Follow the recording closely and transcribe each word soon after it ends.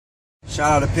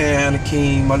Shout out to Pemp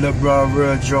King, my little brother,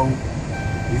 Real Joe.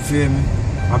 You feel me?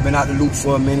 I've been out the loop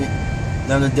for a minute,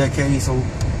 down a decade, so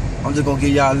I'm just gonna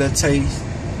give y'all a little taste,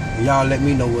 and y'all let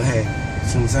me know what happened.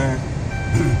 See what I'm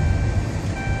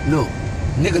saying? Look,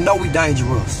 nigga know we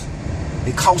dangerous.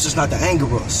 It costs us not to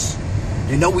anger us.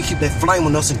 They know we keep that flame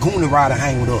on us and goonin' ride and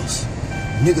hang with us.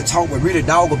 Nigga talk with really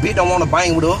dog, a bitch don't wanna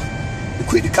bang with us. They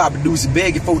quit the cop producer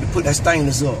begging folk to put that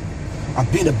stainless up. I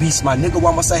been a beast, my nigga,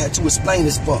 why must I have to explain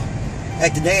this for?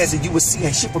 Acting as if you would see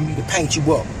and shit for me to paint you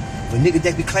up. But nigga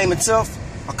that be claiming tough,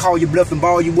 I call you bluff and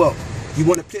ball you up. You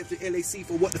wanna play for LAC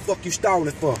for what the fuck you stalling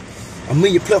for? $1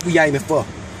 million plus we aiming for.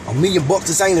 $1 million bucks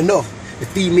just ain't enough. To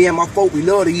feed me and my folk, we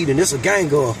love to eat and this a gang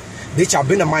of. Bitch, I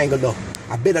been a mangler.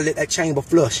 I better let that chamber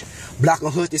flush. Block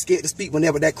on hush, they scared to speak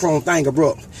whenever that chrome thing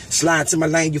erupt. Slide to my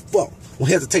lane, you fuck.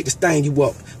 Won't hesitate to stain you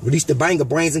up. Release the banger,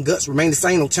 brains and guts remain the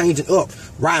same, no changing up.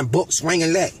 Riding bucks,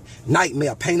 swinging lack.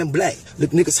 Nightmare, paint them black.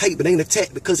 Look, niggas hate, but ain't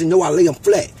attack because they know I lay them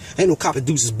flat. Ain't no cop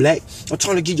deuces black. I'm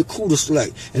trying to give you cool to slack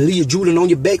and leave you drooling on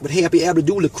your back, but happy able to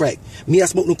do the crack. Me, I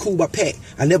smoke them cool by pack.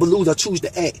 I never lose, I choose to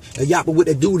act. A yapper with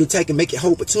that dude attack and make it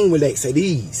whole platoon relax. At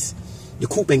ease. Your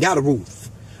coupe ain't got a roof.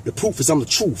 The proof is I'm the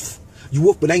truth. You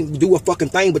up but ain't do a fucking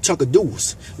thing but chunk of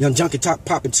deuce. Young junkie top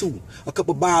popping too. A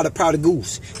couple bars of powder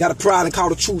goose. Got a pride and call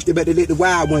the truth, they better let the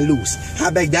wild one loose. I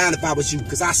back down if I was you,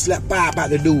 cause I slapped five about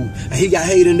the dude. And he got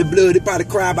hate in the blood, they probably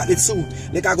cry about it too.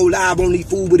 Nigga, I go live on these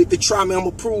fool, but if they try me,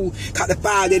 I'ma prove. Caught the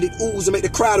fire that it ooze and make the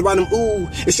crowd around them ooh.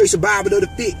 It's straight survival of the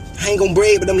fit. I ain't gon'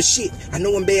 brag, but I'm the shit. I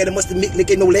know I'm bad, I must admit,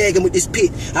 nigga, ain't no lagging with this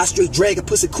pit. I straight drag a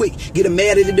pussy quick, get him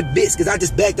mad at the bits, cause I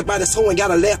just backed up by this hoe and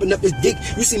got her laughing up this dick.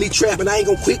 You see me trapping, I ain't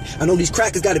gon' quit. I know these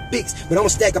crackers got it fixed, but I'ma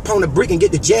stack upon the brick and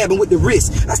get the jabbing with the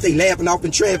wrist. I stay laughing off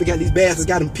in traffic, got these bastards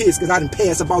got them pissed, cause I done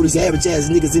passed up all these average ass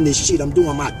niggas in this shit. I'm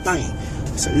doing my thing.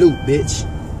 Salute,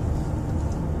 bitch.